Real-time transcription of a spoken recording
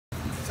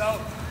So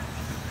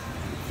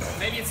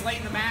maybe it's late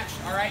in the match,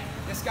 all right?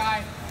 This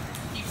guy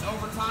keeps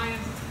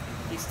overtying.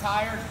 He's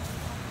tired.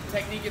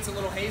 Technique gets a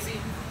little hazy.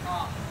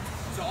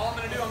 So all I'm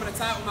gonna do, I'm gonna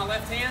tie it with my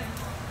left hand,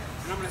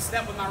 and I'm gonna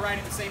step with my right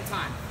at the same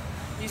time.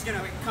 He's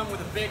gonna come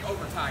with a big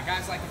overtie.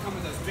 Guys like to come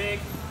with those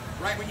big,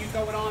 right when you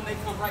throw it on, they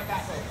come right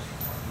back over.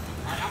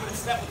 All right, I'm gonna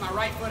step with my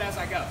right foot as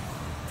I go.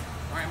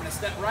 All right, I'm gonna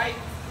step right,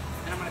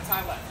 and I'm gonna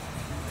tie left.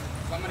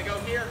 So I'm gonna go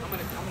here, I'm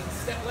gonna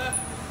step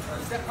left, or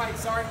step right,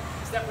 sorry,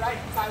 step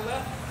right, tie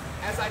left.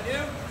 As I do,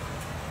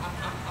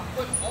 I'm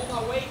putting all my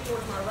weight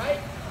towards my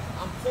right,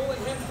 I'm pulling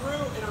him through,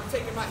 and I'm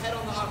taking my head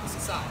on the opposite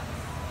side.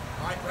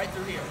 All right, right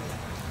through here.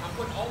 I'm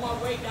putting all my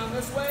weight down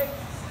this way,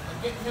 I'm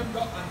getting him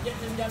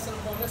guessing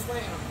I'm going this way,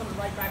 and I'm coming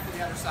right back to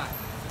the other side.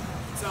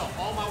 So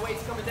all my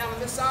weight's coming down on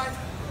this side,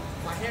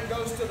 my hand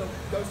goes to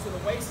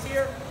the waist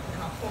here,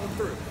 and I'm pulling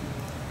through.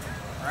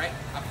 All right,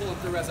 I pull him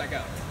through as I go.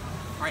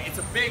 All right, it's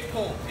a big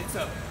pull.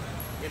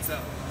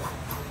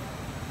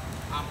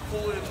 I'm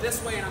pulling him this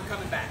way and I'm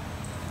coming back.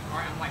 All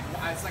right,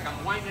 it's like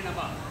I'm winding him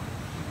up.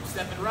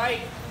 Stepping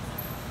right,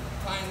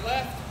 tying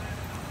left,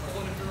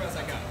 pulling him through as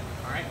I go.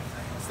 All right,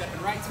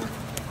 stepping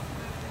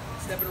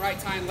right,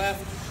 tying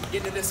left,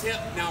 getting to this hip,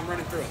 now I'm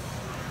running through it.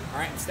 All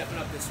right, I'm stepping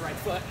up this right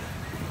foot.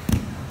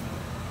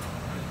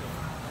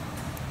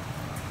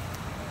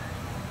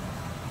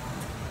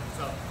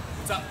 So,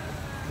 what's up?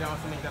 You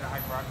also make that a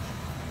high crotch?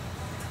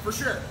 For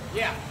sure,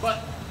 yeah.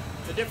 But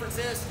the difference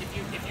is if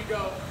you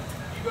go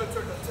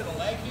to the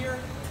leg here,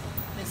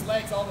 his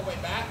leg's all the way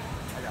back.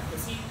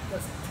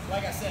 Because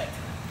like I said,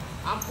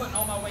 I'm putting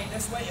all my weight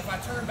this way. If I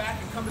turn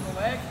back and come to the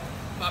leg,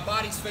 my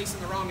body's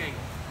facing the wrong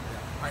angle.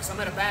 All right, so I'm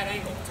at a bad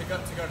angle to go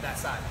to that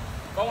side.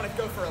 If I want to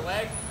go for a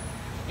leg,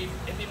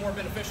 it'd be more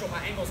beneficial.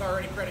 My angle's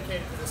already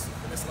predicated for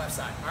this left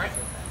side. All right.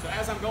 So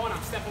as I'm going,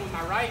 I'm stepping with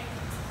my right.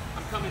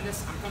 I'm coming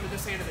this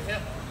hand to the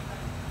hip.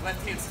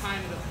 Left hand's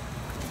tying to the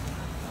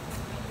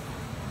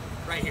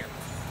right here.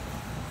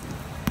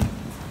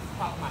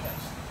 Pop my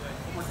hips.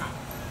 One more time.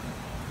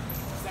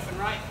 Stepping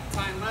right,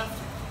 tying left.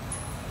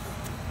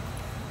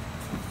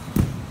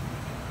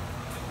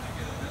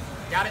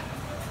 Got it?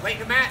 Late in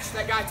the match,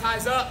 that guy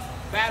ties up.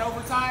 Bad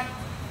overtie.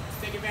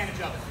 Take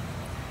advantage of it.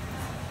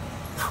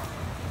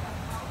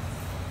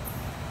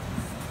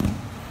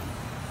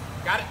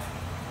 Got it?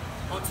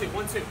 1, 2,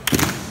 1,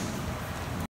 2.